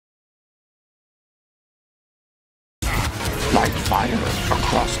Like fire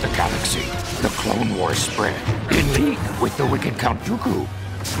across the galaxy, the Clone Wars spread, in league with the wicked Count Dooku.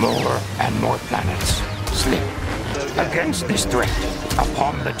 More and more planets slip. Against this threat,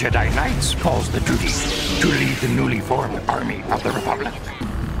 upon the Jedi Knights falls the duty to lead the newly formed army of the Republic.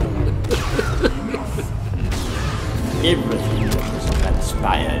 Everything that has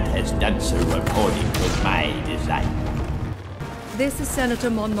transpired has done so according to my design. This is Senator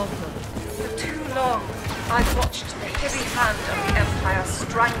Mollymauk. For too long, I've watched the heavy hand of the Empire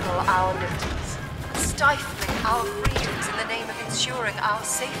strangle our liberties, stifling our freedoms in the name of ensuring our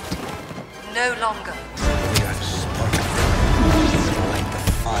safety. No longer. We are spotted like the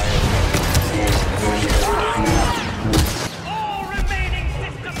fire. All remaining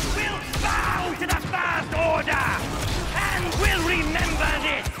systems will bow to the First Order, and will remember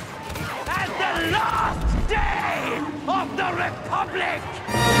this as the last day of the Republic!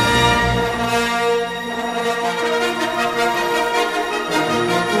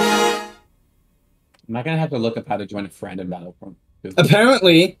 Am I gonna have to look up how to join a friend in Battlefront?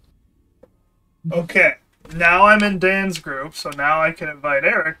 Apparently. Okay, now I'm in Dan's group, so now I can invite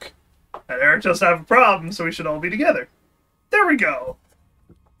Eric. And Eric doesn't have a problem, so we should all be together. There we go.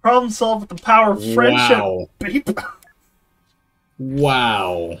 Problem solved with the power of friendship. Wow. Beep.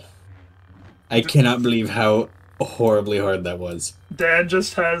 Wow. I cannot believe how horribly hard that was. Dan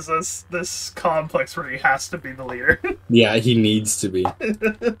just has this complex where he has to be the leader. Yeah, he needs to be.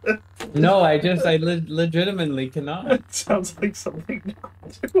 No, I legitimately cannot. Sounds like something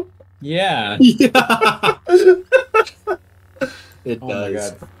to do. Yeah. Yeah. It does. My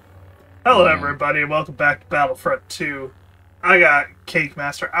God. Hello, everybody, and welcome back to Battlefront 2. I got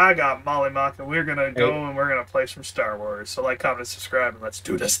Cakemaster, I got Mollymauk, and we're gonna go and we're gonna play some Star Wars. So like, comment, subscribe, and let's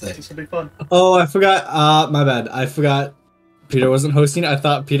do this thing. This will be fun. Oh, I forgot. My bad. I forgot. Peter wasn't hosting. I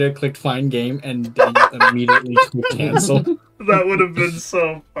thought Peter clicked find game and then immediately clicked cancel. That would have been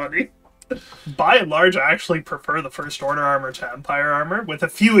so funny. By and large, I actually prefer the First Order armor to Empire armor, with a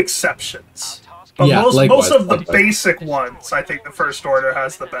few exceptions. But Yeah, most of the likewise. basic ones, I think the First Order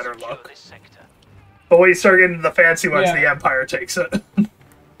has the better look. But when you start getting into the fancy ones, Yeah. the Empire takes it.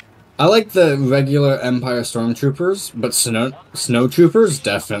 I like the regular Empire Stormtroopers, but Snow Troopers,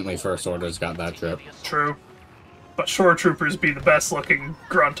 definitely First Order's got that trip. True. But Shore Troopers be the best looking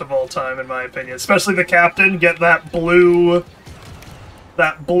grunt of all time, in my opinion. Especially the captain, get that blue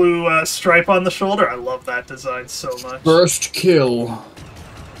stripe on the shoulder. I love that design so much. First kill.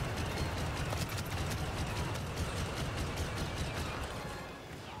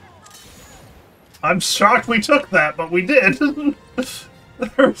 I'm shocked we took that, but we did.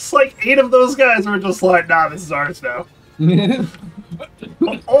 There's like 8 of those guys who were just like, nah, this is ours now.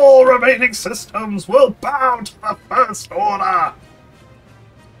 All remaining systems will bow to the First Order.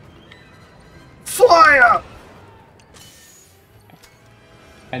 Fire!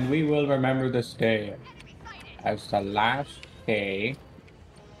 And we will remember this day as the last day.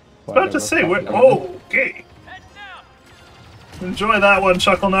 About to say, we're okay. Enjoy that one,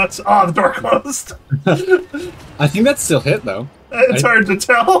 Chuckle Nuts. Ah, the door closed. I think that's still hit, though. It's hard to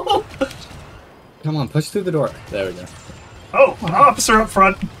tell. Come on, push through the door. There we go. Oh, an officer up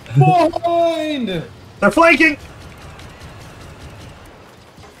front. Behind! They're flanking.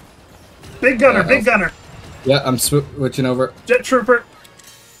 Big gunner, big gunner. Yeah, I'm switching over. Jet trooper.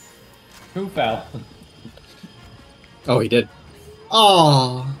 Who fell? Oh, he did.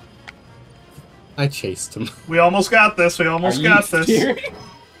 Oh, I chased him. We almost got this. We almost got this. Scared?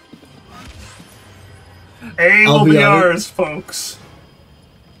 A will be ours, folks.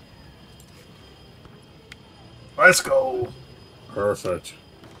 Let's go. Perfect.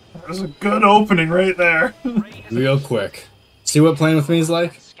 There's a good opening right there. Real quick. See what playing with me is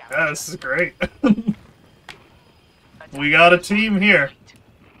like? Yeah, this is great. We got a team here.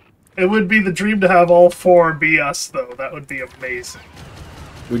 It would be the dream to have all 4 be us, though. That would be amazing.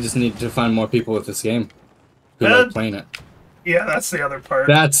 We just need to find more people with this game who like playing it. Yeah, that's the other part.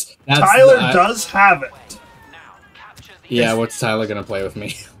 That's Tyler does have it. Yeah, what's Tyler gonna play with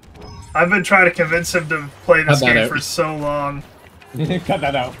me? I've been trying to convince him to play this Cut that game out. for so long. Cut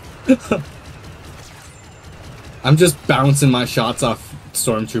that out. I'm just bouncing my shots off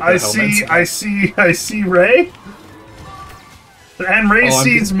Stormtrooper helmets. I see Ray. And Ray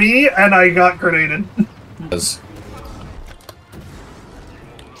sees me, and I got grenaded.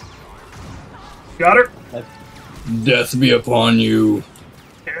 Got her? Death be upon you.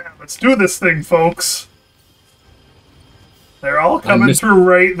 Yeah, let's do this thing, folks. They're all coming through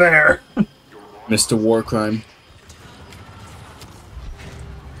right there. Mr. Warcrime.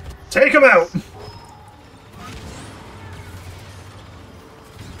 Take him out!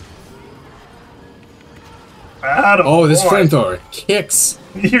 Oh, this flamethrower kicks.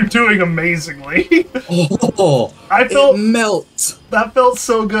 You're doing amazingly. Oh, I felt it melts. That felt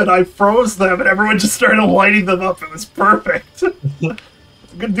so good. I froze them and everyone just started lighting them up. It was perfect. I'm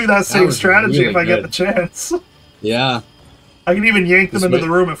gonna do that same strategy really if I get good. the chance. Yeah. I can even yank them into the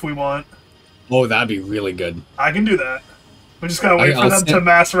room if we want. Oh, that'd be really good. I can do that. We just gotta wait for I'll them to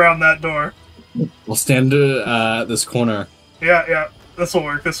mass around that door. We'll stand this corner. Yeah. This'll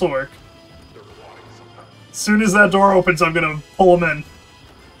work. As soon as that door opens, I'm gonna pull them in.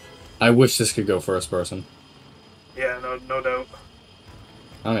 I wish this could go first person. Yeah, no doubt.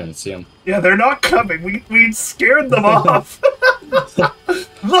 I don't even see them. Yeah, they're not coming. We scared them off. The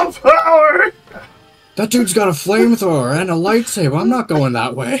power! That dude's got a flamethrower and a lightsaber. I'm not going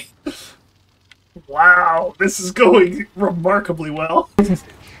that way. Wow, this is going remarkably well.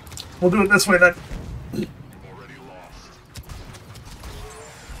 We'll do it this way then.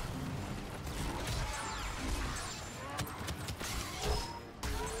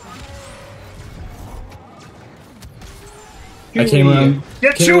 I came around.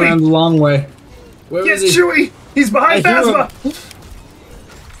 Get came Chewie! around the long way. Where Get is he? Chewie! He's behind I hear Phasma!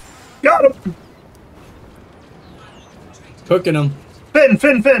 Got him! Cooking him.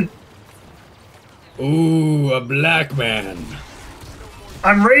 Finn! Ooh, a black man.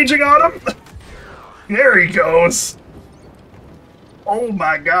 I'm raging on him! There he goes! Oh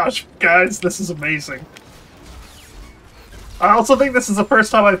my gosh, guys, this is amazing. I also think this is the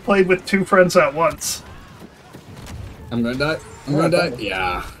first time I've played with two friends at once. I'm gonna die. I'm gonna die.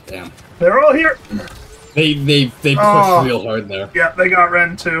 Yeah, damn. They're all here! They pushed real hard there. Yeah, they got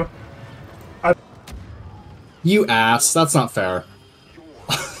Ren too. You ass. That's not fair.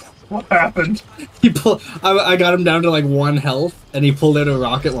 What happened? I got him down to like 1 health, and he pulled out a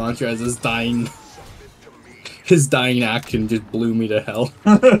rocket launcher as his dying action just blew me to hell.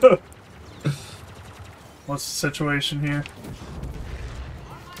 What's the situation here?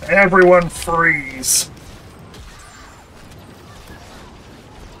 Everyone freeze!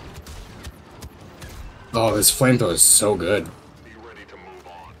 Oh, this flamethrower is so good.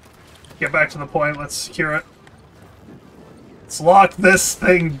 Get back to the point, let's secure it. Let's lock this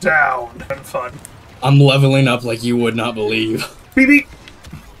thing down. And fun. I'm leveling up like you would not believe. BB!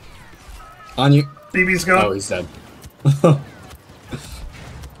 On you. BB's gone. Oh, he's dead.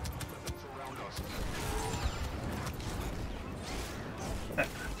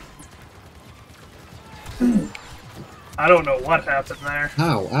 I don't know what happened there.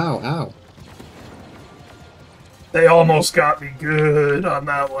 Ow. They almost got me good on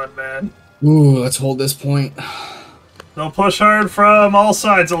that one, man. Ooh, let's hold this point. They'll push hard from all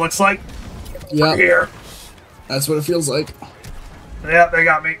sides, it looks like. Yeah. Here. That's what it feels like. Yeah, they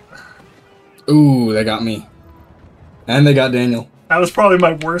got me. Ooh, they got me. And they got Daniel. That was probably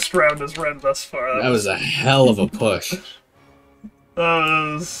my worst round as Ren thus far. That was a hell of a push.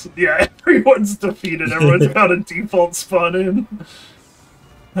 Yeah, everyone's defeated. Everyone's got a default spawn in.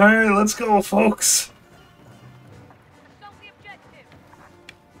 Alright, let's go, folks.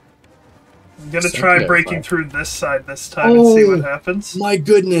 I'm gonna try breaking through this side this time and see what happens. My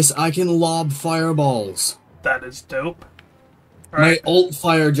goodness, I can lob fireballs. That is dope. My ult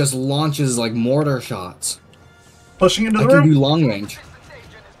fire just launches like mortar shots. Pushing into the room. I can do long range.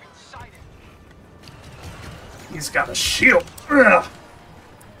 He's got a shield. Ugh.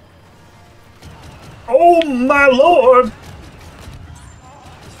 Oh my lord!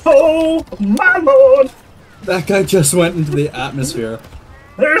 Oh my lord! That guy just went into the atmosphere.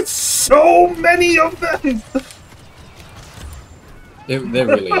 There's so many of them! There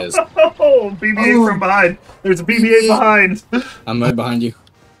really is. Oh, BB-8 from behind. There's a BB-8 behind. I'm right behind you.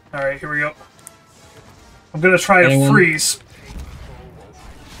 Alright, here we go. I'm gonna try to freeze.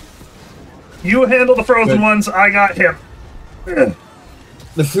 You handle the frozen ones, I got him.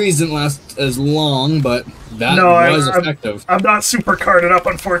 The freeze didn't last as long, but that was effective. I'm not super carded up,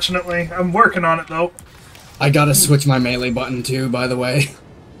 unfortunately. I'm working on it, though. I gotta switch my melee button, too, by the way.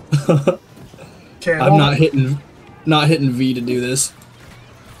 Okay, I'm not hitting V to do this.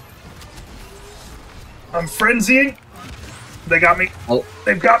 I'm frenzying. They got me. Oh.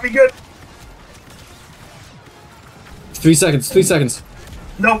 They've got me good. 3 seconds, 3 seconds.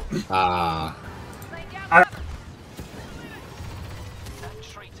 Nope. Ah.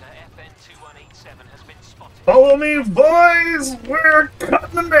 Follow me, boys! We're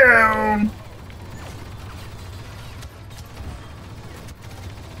cutting them down!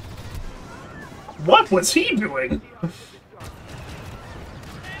 What was he doing?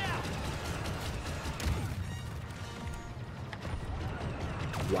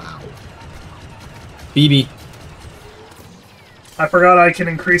 Wow. BB. I forgot I can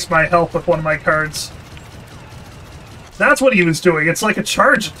increase my health with one of my cards. That's what he was doing. It's like a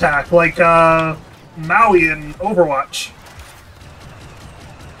charge attack, like Maui in Overwatch.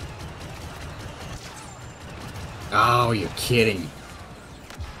 Oh, you're kidding.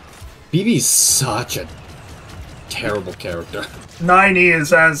 BB's such a terrible character. 9E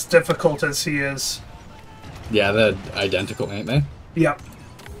is as difficult as he is. Yeah, they're identical, ain't they? Yep.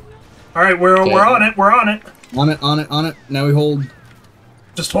 Alright, we're on it, we're on it. On it. Now we hold.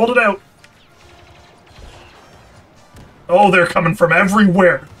 Just hold it out. Oh, they're coming from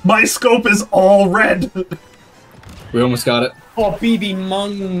everywhere. My scope is all red. We almost got it. Oh, BB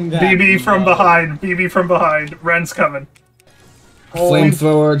mung that. BB from behind. BB from behind. Ren's coming.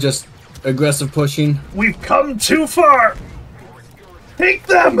 Flamethrower, just aggressive pushing. We've come too far. Take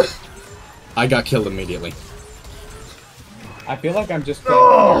them. I got killed immediately. I feel like I'm just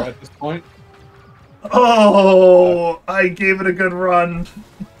playing at this point. Oh, I gave it a good run.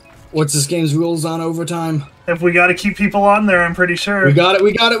 What's this game's rules on overtime? If we gotta keep people on there, I'm pretty sure. We got it,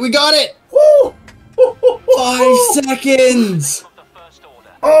 we got it, we got it! Woo! 5 seconds!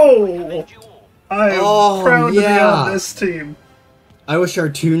 Oh! I am proud to be on this team. I wish our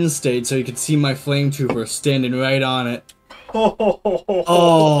tune stayed so you could see my Flametrooper standing right on it.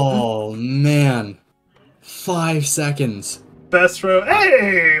 Oh, man. 5 seconds. Best row.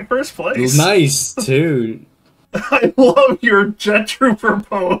 Hey! First place. Nice, too. I love your Jet Trooper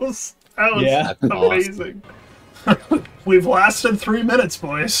pose. That was amazing. Awesome. We've lasted 3 minutes,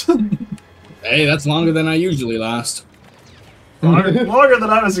 boys. Hey, that's longer than I usually last. Longer than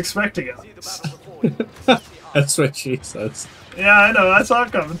I was expecting it. That's what she says. Yeah, I know. I saw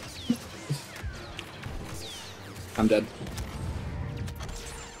it coming. I'm dead.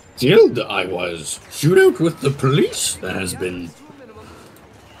 Killed I was. Shootout with the police that has been.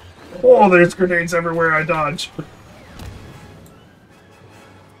 Oh, there's grenades everywhere I dodge.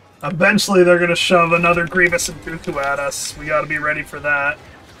 Eventually they're gonna shove another Grievous and Dooku at us. We gotta be ready for that.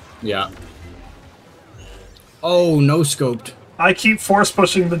 Yeah. Oh, no scoped. I keep force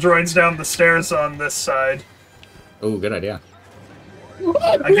pushing the droids down the stairs on this side. Oh, good idea.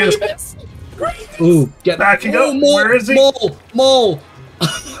 I guess. Ooh, get backing up. Mole, Where is he? Mole!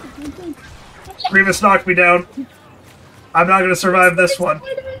 Grievous knocked me down. I'm not gonna survive this one.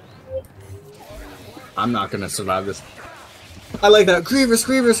 I'm not gonna survive this. I like that. Grievous.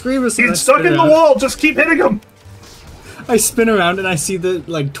 He's stuck in the wall. Just keep hitting him. I spin around and I see the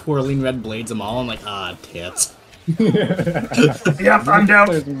like twirling red blades. I'm all. I'm like, ah, tits. Yep, I'm down.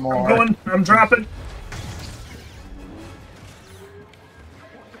 I'm going. I'm dropping.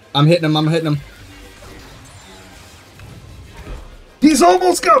 I'm hitting him. He's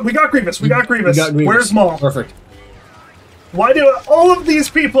almost gone. We got Grievous. Where's Maul? Perfect. Why do all of these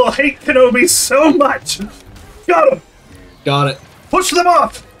people hate Kenobi so much? Got him. Got it. Push them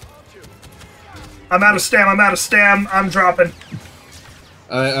off. I'm out of stam. I'm dropping.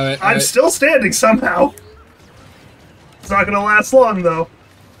 Alright. I'm still standing somehow. It's not gonna last long though.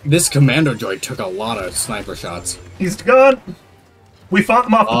 This commando droid took a lot of sniper shots. He's gone. We fought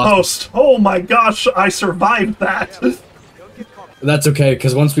them off the post. Oh my gosh, I survived that. That's okay,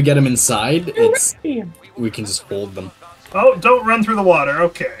 because once we get him inside, we can just hold them. Oh, don't run through the water.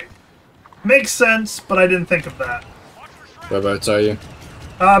 Okay. Makes sense, but I didn't think of that. Whereabouts are you?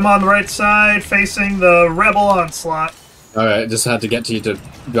 I'm on the right side, facing the Rebel onslaught. Alright, just had to get to you to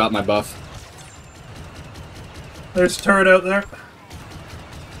drop my buff. There's a turret out there.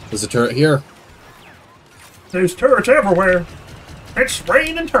 There's a turret here. There's turrets everywhere. It's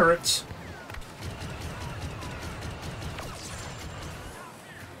raining turrets.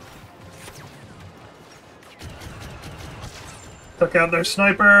 Took out their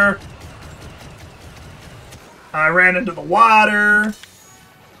sniper. I ran into the water.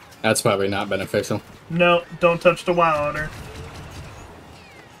 That's probably not beneficial. No, don't touch the water.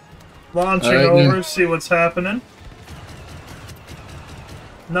 Launching right, over, see what's happening.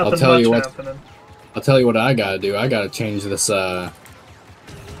 Nothing much happening. I'll tell you what I gotta do. I gotta change this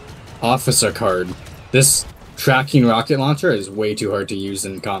officer card. This tracking rocket launcher is way too hard to use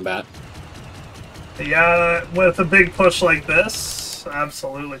in combat. Yeah, with a big push like this,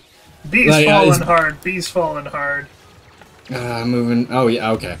 absolutely. B's falling hard. Moving. Oh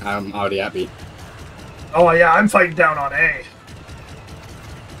yeah, okay. I'm already at B. Oh yeah, I'm fighting down on A.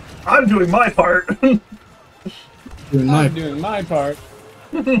 I'm doing my part. I'm doing my part.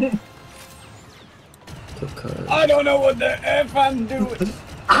 I don't know what the F I'm doing.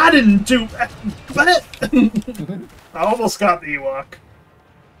 I didn't do but I almost got the Ewok.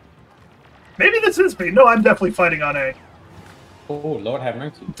 Maybe this is me. No, I'm definitely fighting on A. Oh, Lord have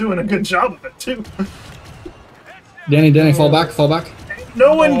mercy. Doing a good job of it, too. Danny, fall back.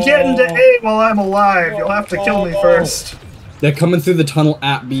 No one get into A while I'm alive. You'll have to kill me first. They're coming through the tunnel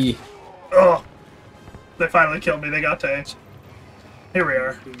at B. Oh. They finally killed me. They got to A. Here we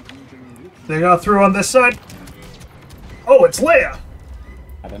are. They got through on this side. Oh, it's Leia.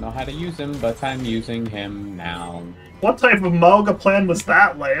 I don't know how to use him, but I'm using him now. What type of Malga plan was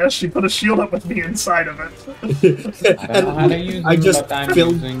that, Leia? She put a shield up with me inside of it. I don't know how to use him, but I'm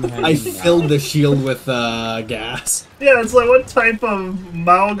using him I now. filled the shield with gas. Yeah, it's like, what type of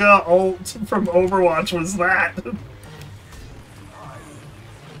Malga ult from Overwatch was that?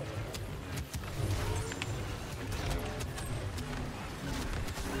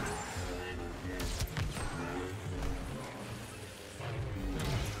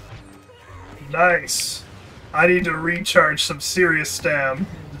 Nice. I need to recharge some serious stam.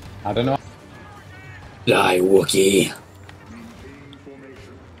 I don't know. Die, Wookiee.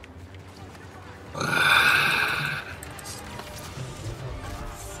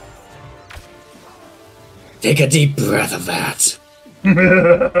 Take a deep breath of that.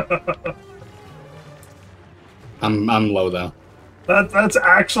 I'm low though. That's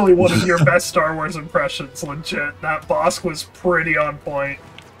actually one of your best Star Wars impressions, legit. That boss was pretty on point.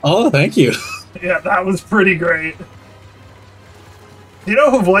 Oh, thank you. Yeah, that was pretty great. Do you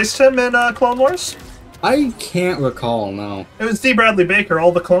know who voiced him in Clone Wars? I can't recall, no. It was D. Bradley Baker,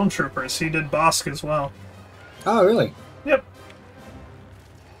 all the clone troopers. He did Bosk as well. Oh, really? Yep.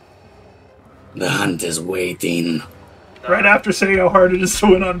 The hunt is waiting. Right after saying how hard it is to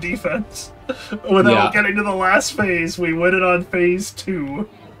win on defense. Without getting to the last phase, we win it on phase 2.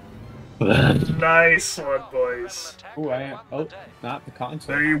 Nice one, boys. Oh, not the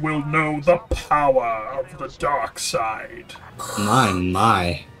console. They will know the power of the dark side.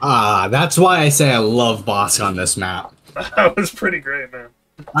 My. Ah, that's why I say I love Bosk on this map. That was pretty great, man.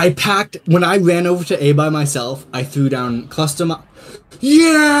 I packed, when I ran over to A by myself, I threw down cluster.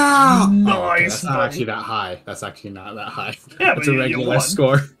 Yeah! Nice. Oh, okay, that's not actually that high. That's actually not that high. Yeah, that's but a regular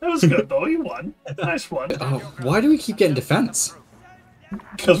score. That was good, though. You won. Nice one. Oh, why do we keep getting defense?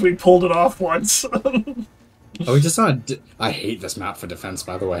 Because we pulled it off once. Are we just on I hate this map for defense,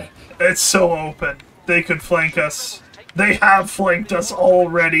 by the way. It's so open. They could flank us. They have flanked us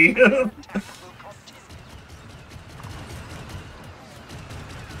already.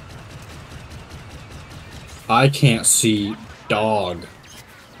 I can't see dog.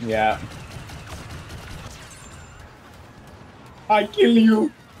 Yeah. I kill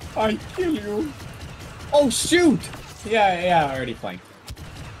you! I kill you! Oh, shoot! Yeah, I already flanked.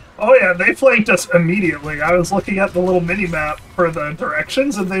 Oh yeah, they flanked us immediately. I was looking at the little mini-map for the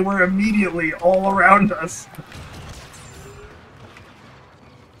directions, and they were immediately all around us.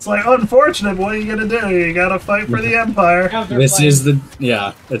 It's like, unfortunate, what are you gonna do? You gotta fight for the Empire. This is the...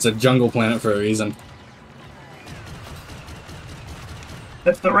 yeah, it's a jungle planet for a reason.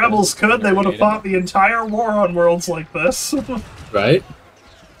 If the rebels could, they would have fought the entire war on worlds like this. Right?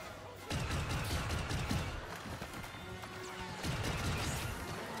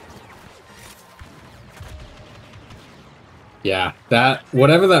 Yeah, that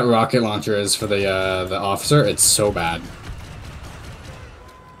whatever that rocket launcher is for the officer, it's so bad.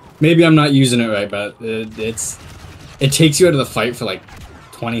 Maybe I'm not using it right, but it takes you out of the fight for like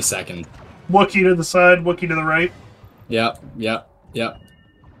 20 seconds. Wookiee to the side, Wookiee to the right. Yep.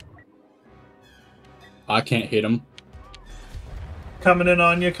 I can't hit him. Coming in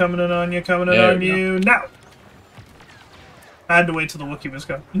on you, coming in on you, coming in on you. Now! I had to wait till the Wookiee was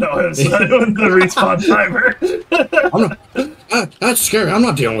gone. No, it was the respawn timer. I'm not, that's scary. I'm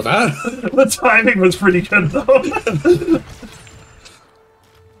not dealing with that. The timing was pretty good, though.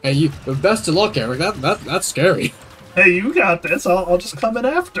 Hey, best of luck, Eric. That's scary. Hey, you got this. I'll just come in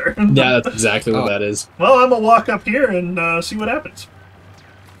after. Yeah, that's exactly what that is. Well, I'm gonna walk up here and see what happens.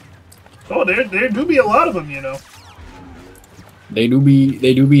 Oh, there do be a lot of them, you know. They do be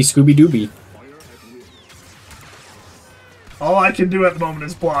Scooby Dooby. All I can do at the moment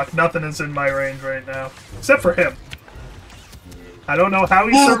is block. Nothing is in my range right now. Except for him. I don't know how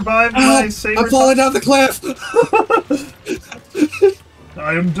he survived my saber. I'm falling down the cliff!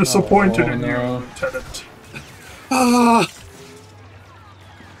 I am disappointed in you, Lieutenant. Ah!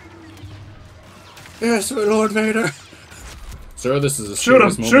 Yes, Lord Vader. Sir, this is a shoot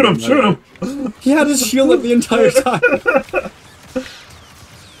him! He had his shield up the entire time.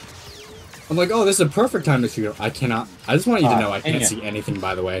 I'm like, oh, this is a perfect time to shoot him. I cannot. I just want you to know I can't see anything,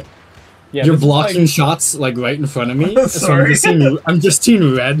 by the way. Yeah, you're blocking shots like right in front of me. Sorry. So I'm just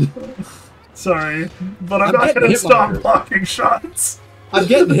seeing red. Sorry, but I'm not gonna stop blocking shots. I'm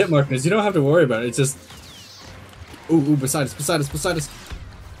getting the hit markers. You don't have to worry about it. It's just. Ooh, beside us.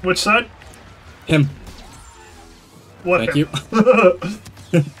 Which side? Him. What Thank him?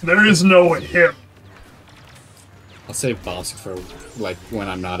 you. There is no him. I'll save Bosk for, like, when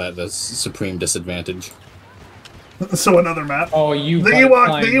I'm not at this supreme disadvantage. So another map. Oh, you The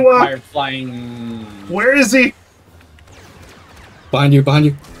Ewok, the Ewok! flying. Where is he? Behind you, behind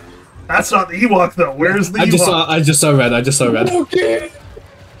you. That's not the Ewok, though. Where's the Ewok? I just saw red, I just saw red. Okay.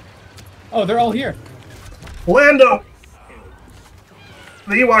 Oh, they're all here. Lando!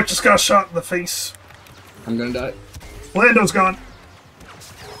 The Ewok just got shot in the face. I'm gonna die. Lando's gone.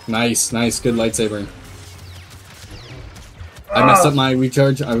 Nice, nice, good lightsabering. I messed up my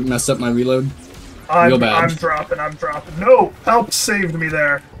recharge, I messed up my reload. Real bad. I'm dropping. No! Help saved me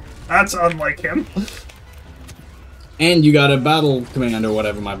there. That's unlike him. And you got a battle command or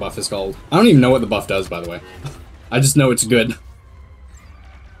whatever my buff is called. I don't even know what the buff does, by the way. I just know it's good.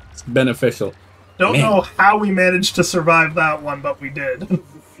 It's beneficial. Don't know how we managed to survive that one, but we did.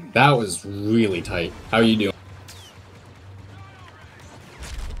 That was really tight. How are you doing?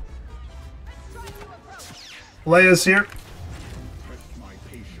 Leia's here.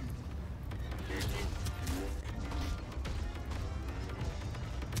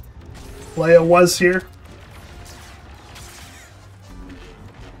 Leia was here.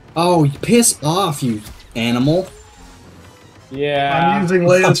 Oh, you piss off, you animal. Yeah. I'm using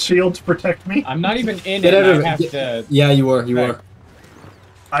Leia's shield to protect me. I'm not even in Get it. out of I have it. to. Yeah, you were.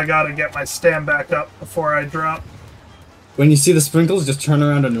 I gotta get my stand back up before I drop. When you see the sprinkles, just turn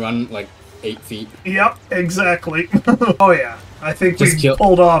around and run like 8 feet. Yep, exactly. Oh yeah, I think Just we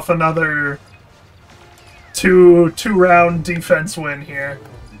pulled off another two-round defense win here.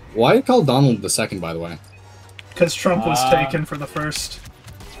 Why call Donald the second, by the way? Because Trump was taken for the first.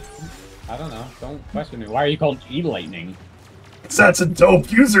 I don't know. Don't question me. Why are you called E-Lightning? Because that's a dope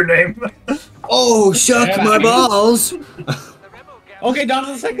username. Oh, shuck Yeah, my balls! Okay,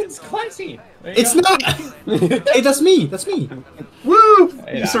 Donald II classy. There you It's go. not! Hey, that's me! That's me! Woo!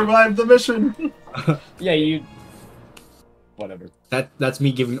 Yeah. You survived the mission. Yeah, you. Whatever. That's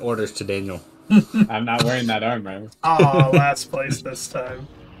me giving orders to Daniel. I'm not wearing that armor. Oh, last place this time.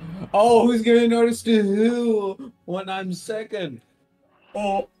 Oh, who's giving notice to who when I'm second?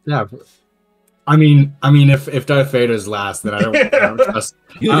 Oh, Yeah. I mean, if Darth Vader's last, then I don't trust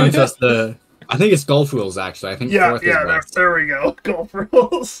the. I think it's Golf Rules actually. I think yeah, fourth is yeah. best. There we go. Golf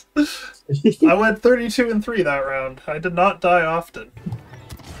rules. I went 32-3 that round. I did not die often.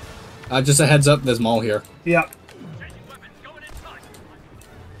 Just a heads up, there's Maul here. Yeah.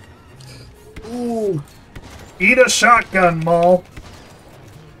 Ooh. Eat a shotgun, Maul.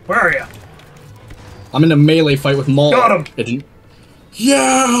 Where are you? I'm in a melee fight with Maul. Got him. It didn't...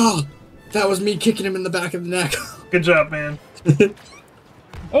 Yeah! That was me kicking him in the back of the neck. Good job, man.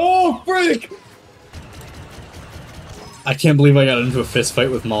 Oh, frick! I can't believe I got into a fist fight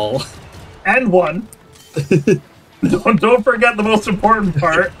with Maul. And one. Don't forget the most important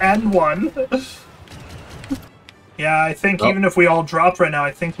part. And one. Yeah, I think even if we all dropped right now,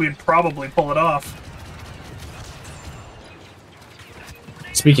 I think we'd probably pull it off.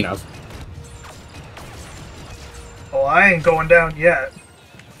 Speaking of. Well, I ain't going down yet.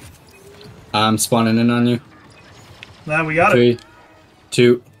 I'm spawning in on you. Now we got 3, it.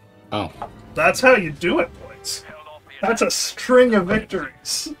 2. Oh. That's how you do it, boys. That's a string of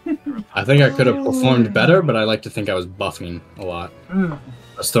victories. I think I could have performed better, but I like to think I was buffing a lot. Mm.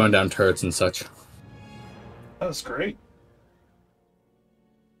 I was throwing down turrets and such. That was great.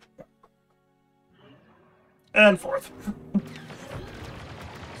 And fourth.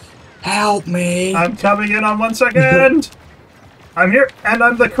 Help me! I'm coming in on 1 second. I'm here, and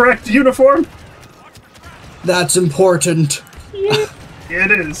I'm the correct uniform. That's important.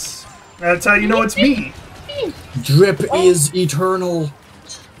 It is. That's how you know it's me. Drip is eternal.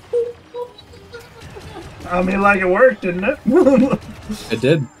 I mean, like it worked, didn't it? It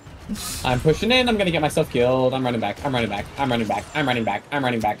did. I'm pushing in. I'm gonna get myself killed. I'm running back. I'm running back. I'm running back. I'm running back. I'm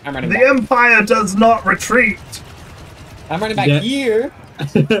running back. I'm running The back. Empire does not retreat. I'm running back Yeah. here.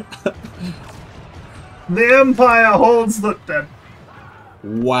 The Empire holds the dead.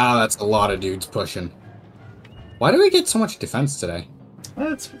 Wow, that's a lot of dudes pushing. Why do we get so much defense today?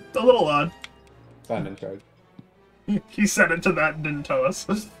 That's a little odd. I'm in charge. He said it to that and didn't tell us.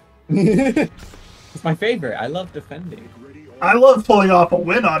 It's my favorite. I love defending. I love pulling off a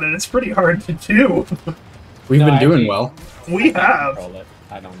win on it. It's pretty hard to do. We've No, been I doing mean- well. We have. Control it.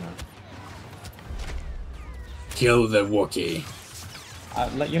 I don't know. Kill the Wookiee.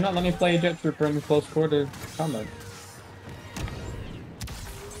 You not let me play a jet trooper in close quarter combat.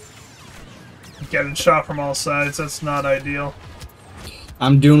 Getting shot from all sides. That's not ideal.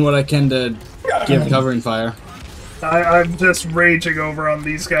 I'm doing what I can to give covering fire. I'm just raging over on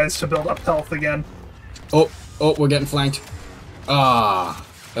these guys to build up health again. Oh, Oh, we're getting flanked. Ah,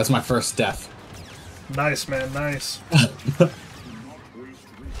 that's my first death. Nice, man, nice.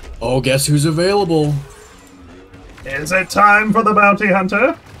 Oh, guess who's available? Is it time for the bounty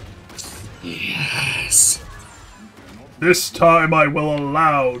hunter? Yes. This time I will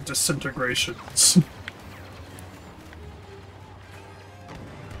allow disintegrations.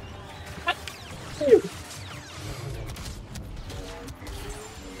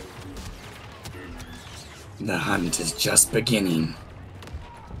 The hunt is just beginning.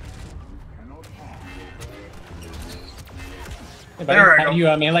 Hey, There buddy, I how go. do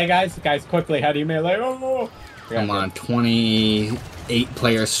you melee, guys? Guys, quickly, how do you melee? Oh! I'm on 28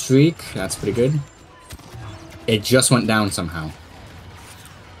 player streak. That's pretty good. It just went down somehow.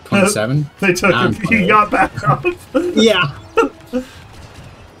 27? They took him. He got back up. Yeah.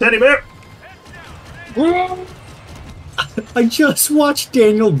 Teddy bear. I just watched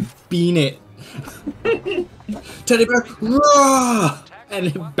Daniel bean it. Teddy bear. Roar! And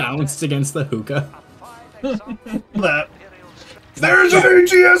it bounced against the hookah. That. There's an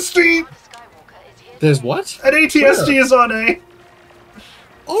ATST. There's what? An ATST Where? is on A.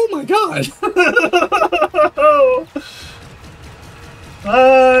 Oh my god.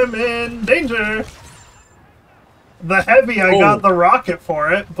 I'm in danger. The heavy, I got the rocket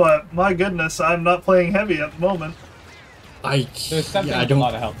for it, but my goodness, I'm not playing heavy at the moment. There's something yeah, I with a don't.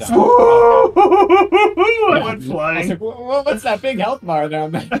 lot of health down. I went I flying. was like, what's that big health bar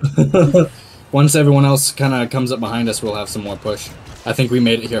down there? Once everyone else kind of comes up behind us, we'll have some more push. I think we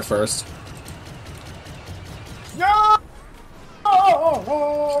made it here first. No!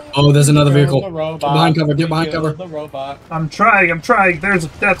 Oh, there's another vehicle. The Get robot. behind cover. Get We behind killed cover. The robot. I'm trying. There's a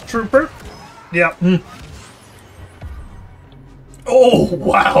death trooper. Yep. Oh,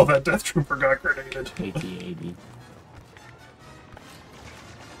 wow, that death trooper got grenaded. AT-80.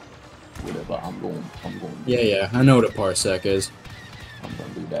 Whatever, I'm going. Yeah, I know what a parsec is. I'm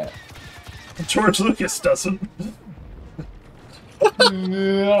gonna do that. George Lucas doesn't.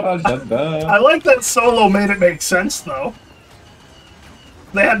 I I like that Solo made it make sense, though.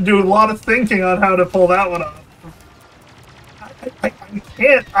 They had to do a lot of thinking on how to pull that one off. I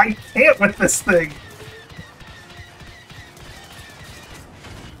can't with this thing.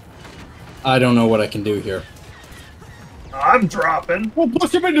 I don't know what I can do here. I'm dropping.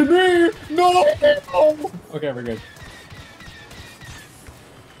 push him into me! No! Okay, we're good.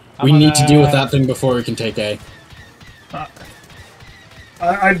 We need to deal with that thing before we can take A.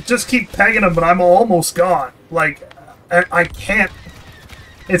 I just keep pegging him, but I'm almost gone. Like, I can't.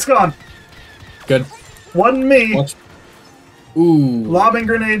 It's gone. Good. One me. Watch. Ooh. Lobbing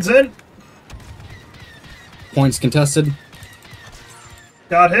grenades in. Points contested.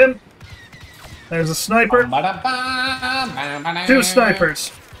 Got him. There's a sniper. Two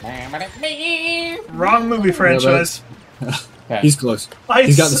snipers. Wrong movie franchise. He's close. I,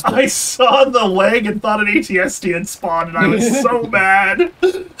 He's got the I saw the leg and thought an ATST had spawned, and I was so mad.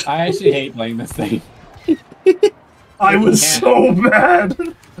 I actually hate playing this thing. I was so mad.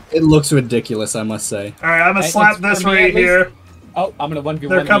 It looks ridiculous, I must say. Alright, I'm gonna slap It's this for me, right at least. here. Oh, I'm gonna 1v1.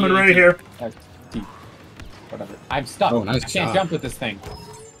 They're coming right here. Whatever. I'm stuck. Oh, nice I can't job. jump with this thing.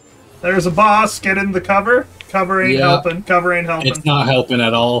 There's a boss. Get in the cover. Cover ain't Yeah. helping. Cover ain't helping. It's not helping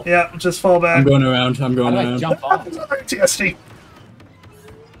at all. Yeah, just fall back. I'm going around. I'm How going do I around. jump off? ATST.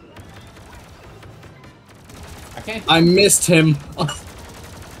 I can't. I missed him.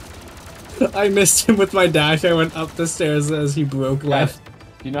 I missed him with my dash. I went up the stairs as he broke left.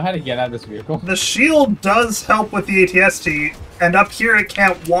 Do you know how to get out of this vehicle? The shield does help with the ATST, and up here it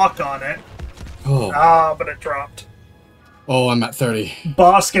can't walk on it. Oh. Ah, but it dropped. Oh, I'm at 30.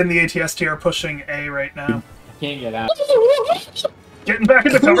 Bosk and the ATST are pushing A right now. I can't get out. Getting back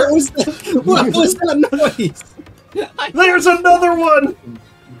into cover. What was that? What was that noise? There's another one!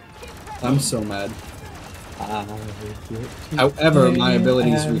 I'm so mad. However, my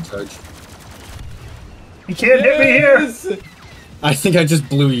abilities recharge. You can't hit me here! I think I just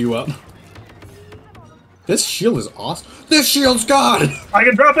blew you up. This shield is awesome. This shield's gone! I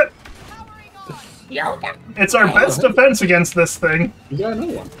can drop it! It's our best defense against this thing. You got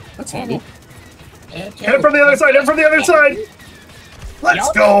another one. That's handy. Hit it from the other side! Hit it from the other side!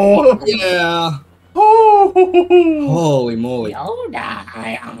 Let's go! Yeah. Ooh. Holy moly.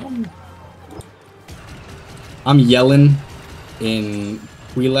 I'm yelling in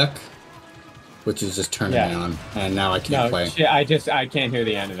Wheelek, which is just turning me on, and now I can't play. Shit, I can't hear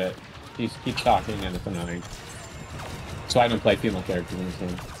the end of it. He keeps talking and it's annoying. So I don't play female characters in this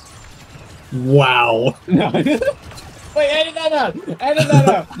game. Wow. No. Wait, edit that out! Edit that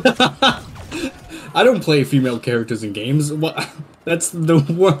out! I don't play female characters in games. What? That's the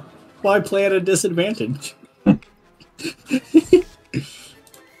why play at a disadvantage.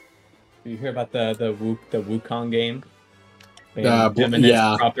 You hear about the Wukong game?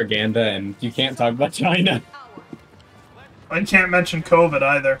 Yeah. Propaganda, and you can't talk about China. I can't mention COVID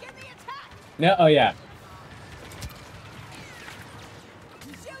either. No, oh yeah.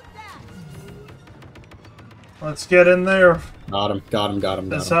 Let's get in there. Got him.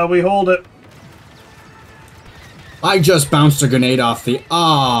 That's how we hold it. I just bounced a grenade off the...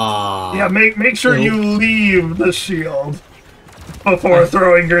 Ah. Yeah, make sure you leave the shield before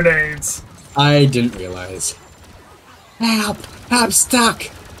throwing grenades. I didn't realize. Help! I'm stuck!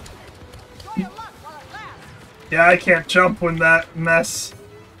 Yeah, I can't jump when that mess.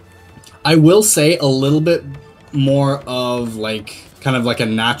 I will say a little bit more of, like, kind of like a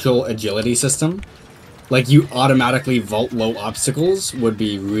natural agility system. Like, you automatically vault low obstacles would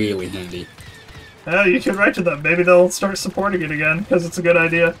be really handy. Yeah, you can write to them. Maybe they'll start supporting it again, because it's a good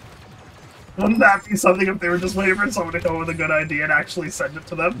idea. Wouldn't that be something if they were just waiting for someone to come up with a good idea and actually send it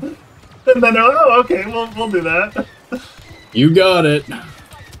to them? And then they're like, oh, okay, we'll do that. You got it.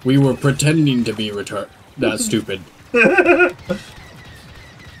 We were pretending to be That's stupid.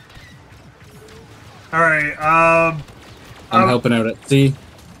 Alright, I'm helping out at C.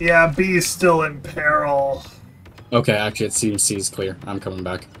 Yeah, B is still in peril. Okay, actually it seems C is clear. I'm coming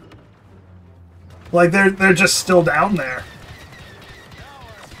back. Like, they're just still down there.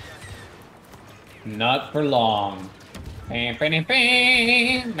 Not for long. At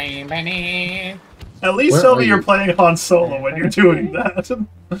least tell me you're playing Han Solo when you're doing that.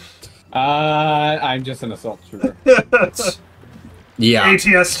 I'm just an assault shooter. Yeah.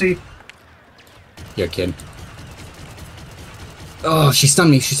 ATST. You're kidding. Oh, she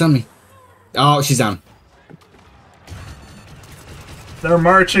stunned me. Oh, she's down. They're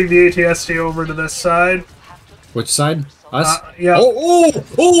marching the ATST over to this side. Which side? Us? Yeah.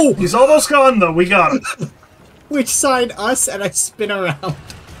 Oh! He's almost gone, though. We got him. Which side? Us? And I spin around.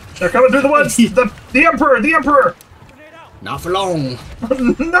 They're coming through the woods. The Emperor! Not for long.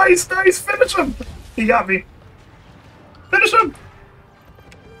 Nice! Finish him! He got me. Finish him!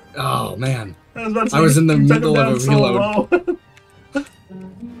 Oh, man. I was in the middle of a reload.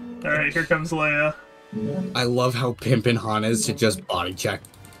 Alright, here comes Leia. I love how pimpin' Han is to just body check.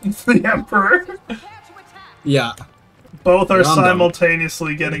 The Emperor. Yeah. Both are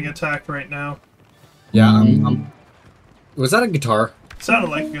simultaneously getting attacked right now. Yeah, was that a guitar? Sounded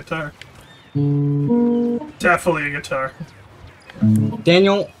like a guitar. Definitely a guitar.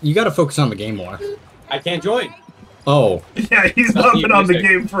 Daniel, you gotta focus on the game more. I can't join. Oh. Yeah, he's not been on the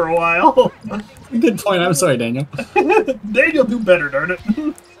game for a while. Good point, I'm sorry, Daniel. Daniel, do better, darn it.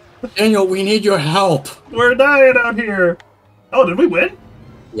 Daniel, we need your help. We're dying out here. Oh, did we win?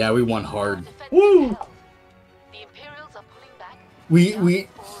 Yeah, we won hard. Woo! They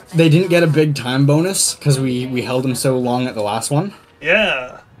didn't get a big time bonus because we held them so long at the last one.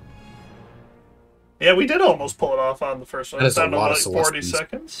 Yeah. Yeah, we did almost pull it off on the first one. That is a It lot of sounded like 40 Celestials.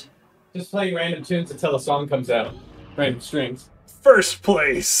 seconds. Just playing random tunes until a song comes out. Random strings. First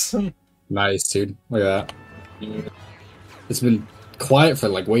place. Nice, dude. Look at that. It's been quiet for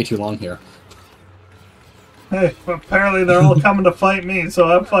like way too long here. Hey, apparently they're all coming to fight me, so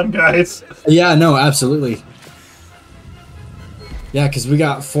have fun, guys. Yeah, no, absolutely. Yeah, because we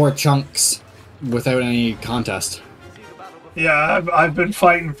got 4 chunks without any contest. Yeah, I've been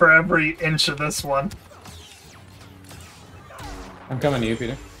fighting for every inch of this one. I'm coming to you,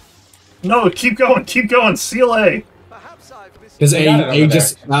 Peter. No, keep going, seal A. Because I got it A over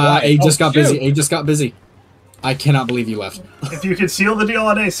just there. A just Oh, got shoot. busy. A just got busy. I cannot believe you left. If you can seal the deal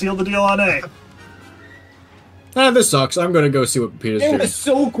on A, seal the deal on A. This sucks. I'm gonna go see what Peter's It doing. was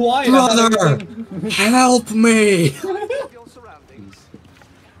so quiet. Brother, help me!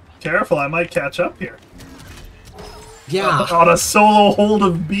 Careful, I might catch up here. Yeah, On a solo hold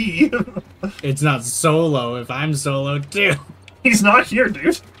of B. it's not solo if I'm solo too. He's not here,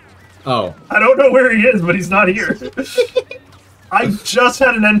 dude. Oh, I don't know where he is, but he's not here. I just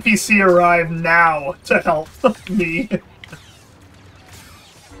had an NPC arrive now to help me.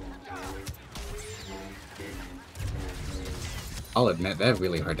 I'll admit they're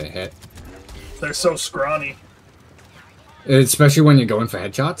really hard to hit, They're so scrawny. especially when you're going for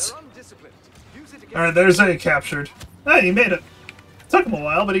headshots. Alright, there's A captured. Hey, he made it. Took him a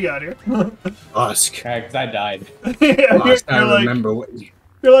while, but he got here. Usk. Because I died. Yeah, Usk, I you're like, remember what.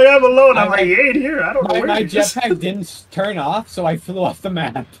 you're like, I'm alone. I'm like, he ain't here. I don't know where My he is. jetpack didn't turn off, so I flew off the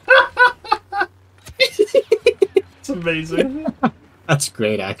map. It's amazing. That's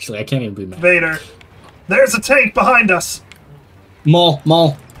great, actually. I can't even believe that. Vader. There's a tank behind us. Maul.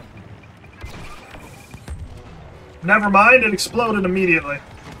 Never mind, it exploded immediately.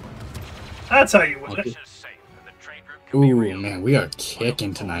 That's how you win it. Ooh, man, we are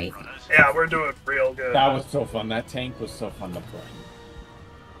kicking tonight. Yeah, we're doing real good. That was so fun. That tank was so fun to play.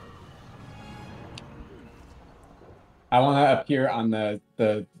 I want to appear on the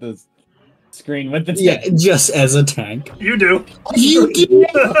screen with the tank. Yeah, just as a tank. You do. You do.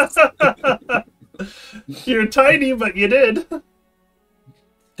 You're tiny, but you did.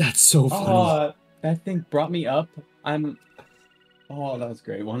 That's so funny. Oh, that thing brought me up. Oh, that was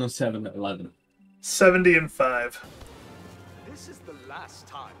great. 107 to 11. 70 and 5. This is the last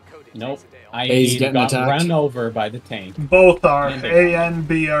time Cody Nope. takes a day off. I A's getting got attacked. run over by the tank. Both are. And A and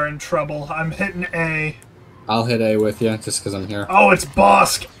B are in trouble. I'm hitting A. I'll hit A with you, just because I'm here. Oh, it's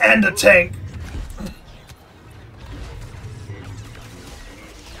Bosk and a tank.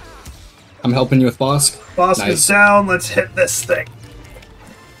 I'm helping you with Bosk. Bosk Nice. is down. Let's hit this thing.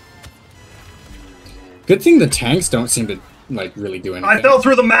 Good thing the tanks don't seem to, like, really do anything. I fell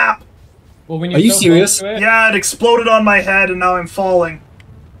through the map. Well, when Are you serious? Yeah, it exploded on my head, and now I'm falling.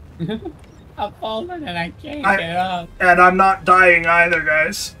 I'm falling and I can't I- get up. And I'm not dying either,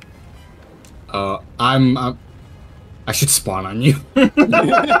 guys. I should spawn on you.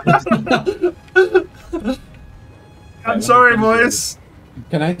 I'm sorry, boys.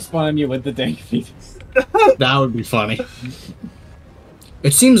 Can I spawn you with the tank feet? That would be funny.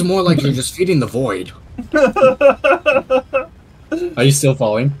 It seems more like you're just feeding the void. Are you still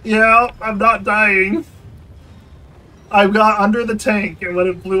falling? Yeah, I'm not dying. I got under the tank, and when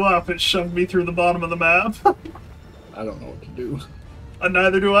it blew up, it shoved me through the bottom of the map. I don't know what to do. And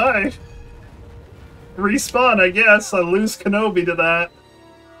neither do I. Respawn, I guess. I lose Kenobi to that.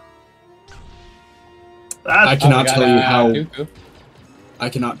 I That's, cannot tell you how. Dooku. I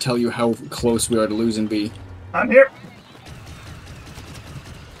cannot tell you how close we are to losing B. I'm here.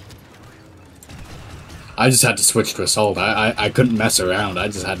 I just had to switch to assault. I couldn't mess around. I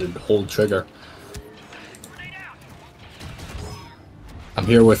just had to hold trigger. I'm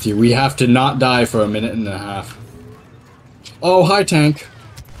here with you. We have to not die for a minute and a half. Oh, hi, tank.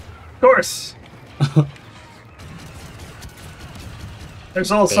 Of course.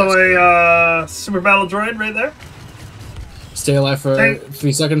 There's also a super battle droid right there. Stay alive for Tank.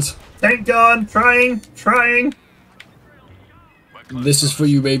 3 seconds. Tank gone. Trying. This is for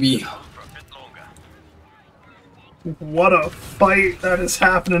you, baby. What a fight that is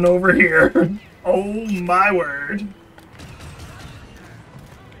happening over here. Oh my word.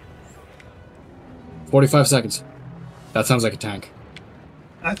 45 seconds. That sounds like a tank.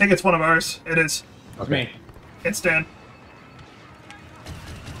 I think it's one of ours. It is. Me. It's Dan.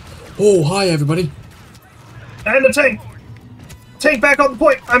 Oh, hi, everybody. And the tank. Tank back on the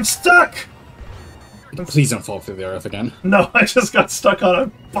point. I'm stuck. Please don't fall through the earth again. No, I just got stuck on a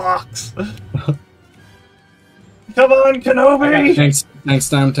box. Come on, Kenobi. Tanks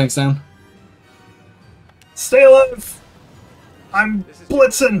down. Stay alive. I'm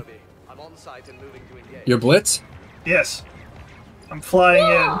blitzing. I'm on site and moving to engage. Your blitz? Yes. I'm flying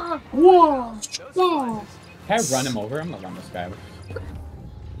in. Can I run him over? I'm gonna run this guy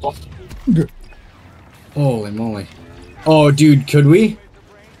over. Holy moly. Oh, dude, could we?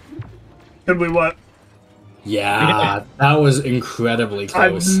 Could we what? Yeah, that was incredibly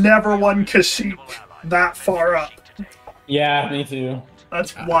close. I've never won Kashyyyk that far up. Yeah, me too.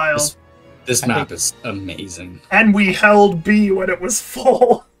 That's wild. This map is amazing. And we held B when it was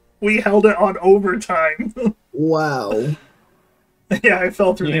full. We held it on overtime. Wow. Yeah, I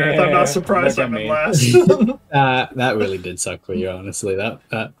fell through the earth. I'm not surprised look I'm at in me. last. That really did suck for you, honestly. That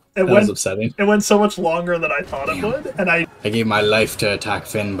It was went- upsetting. It went so much longer than I thought it would, and I gave my life to attack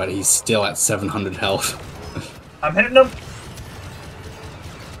Finn, but he's still at 700 health. I'm hitting him.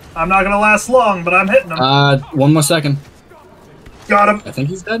 I'm not gonna last long, but I'm hitting him. 1 more second. Got him. I think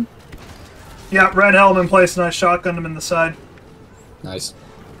he's dead. Yeah, red helm in place, and I shotgunned him in the side. Nice.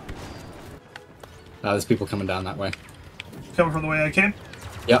 There's people coming down that way. Coming from the way I came.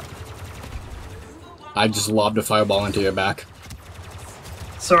 Yep. I just lobbed a fireball into your back.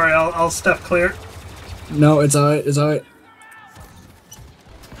 Sorry, I'll step clear. No, it's alright, it's alright.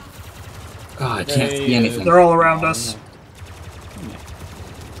 Ah, I can't see anything. They're all around us.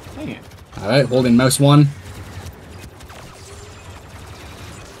 Dang it. Alright, holding mouse 1.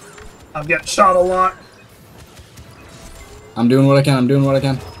 I'm getting shot a lot. I'm doing what I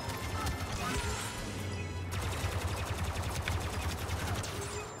can.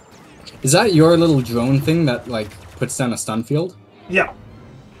 Is that your little drone thing that, like, puts down a stun field? Yeah,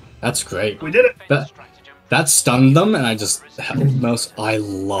 That's great. we did it. That stunned them, and I just held mouse. I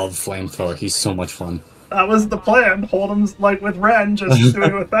love Flamethrower. He's so much fun. That was the plan. Hold him, like with Ren, just doing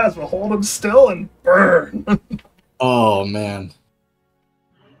it with Phasma. Hold him still and burn. Oh, man.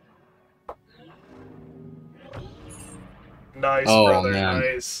 Nice, Oh, brother. man.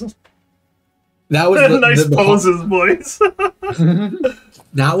 Nice. That was the, Nice the poses, boys.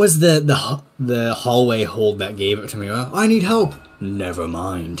 That was the hallway hold that gave it to me. I need help. Never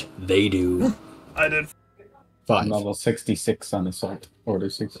mind. They do. I did. 5. Level 66 on assault. Order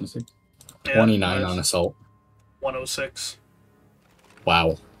 66. 29 nice. on assault. 106.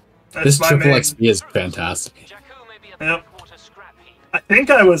 Wow. That's This my triple main. XP is fantastic. Yep. I think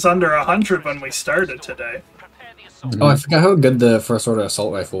I was under 100 when we started today. Oh, I forgot how good the first order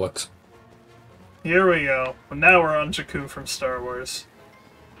assault rifle looks. Here we go. Well, now we're on Jakku from Star Wars.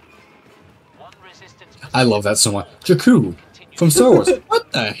 I love that so much. Jakku from Star Wars.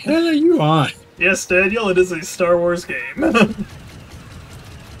 What the hell are you on? Yes, Daniel, it is a Star Wars game.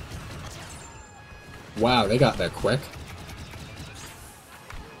 Wow, they got that quick.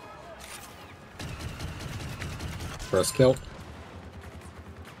 First kill.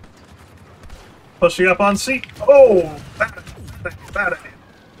 Pushing up on seat. Oh! Bad idea.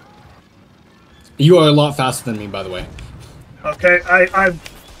 You are a lot faster than me, by the way. Okay, I've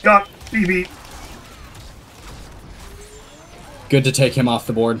got BB. Good to take him off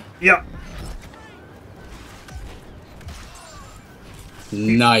the board. Yep.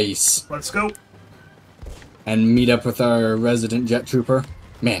 Nice. Let's go. And meet up with our resident jet trooper.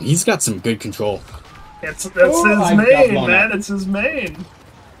 Man, he's got some good control. That's his I got main, one man. up. It's his main.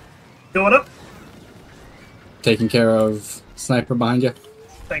 Going up. Taking care of sniper behind you.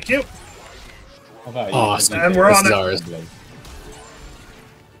 Thank you. How about you? Awesome. And we're This on is it. ours.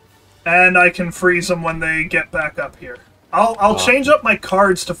 And I can freeze them when they get back up here. I'll change up my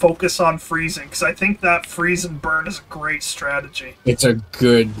cards to focus on freezing, because I think that freeze and burn is a great strategy. It's a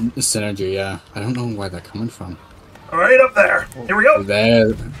good synergy, yeah. I don't know where they're coming from. Alright, up there. Here we go.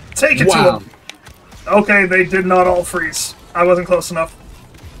 There. Take it Wow. to them. Okay, they did not all freeze. I wasn't close enough.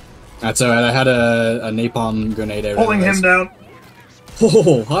 That's alright. I had a napalm grenade out. Pulling him down.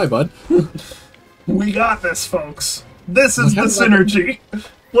 Oh, hi, bud. We got this, folks. This is the How did I- synergy.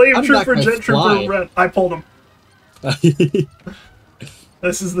 Flame How did Trooper, that guy Jet Trooper, fly? Red. I pulled him.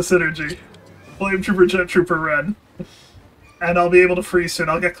 This is the synergy. Flame Trooper, Jet Trooper, Red. And I'll be able to freeze soon.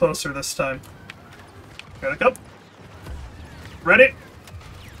 I'll get closer this time. Gotta go. Ready?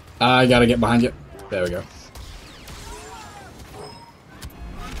 I gotta get behind you. There we go.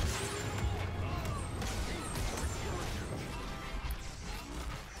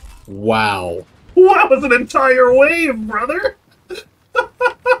 Wow. That was an entire wave, brother!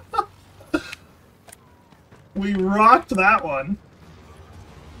 We rocked that one.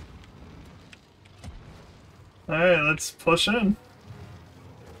 Alright, let's push in.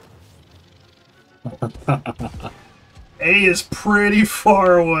 A is pretty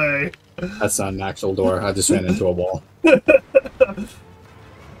far away. That's not an actual door. I just ran into a wall. Up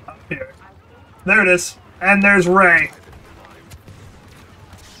here. There it is. And there's Ray.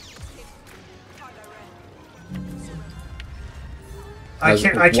 I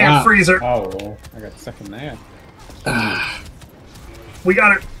can't Wow. freeze her. Oh, I got stuck in there. We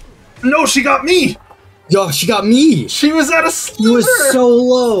got her. No, she got me! Yo, she got me! She was at a She sliver! was so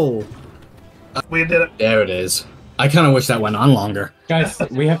low! We did it. There it is. I kind of wish that went on longer. Guys,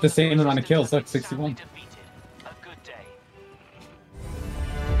 we have the same amount of kills. Look, 61.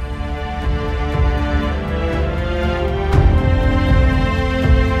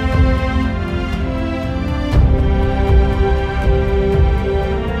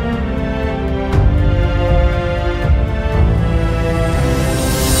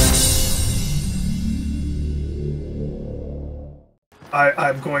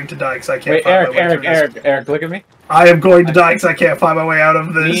 I'm going to die because I can't Wait, find Eric, my way Eric, through this. Eric, look at me. I am going to die because I can't find my way out of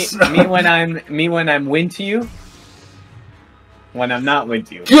Me, this. me when I'm win to you. When I'm not win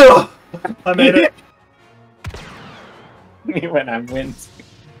to you. Yeah! I made it. Me when I'm win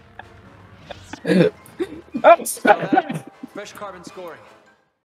to you. Oh, stop. Fresh carbon scoring.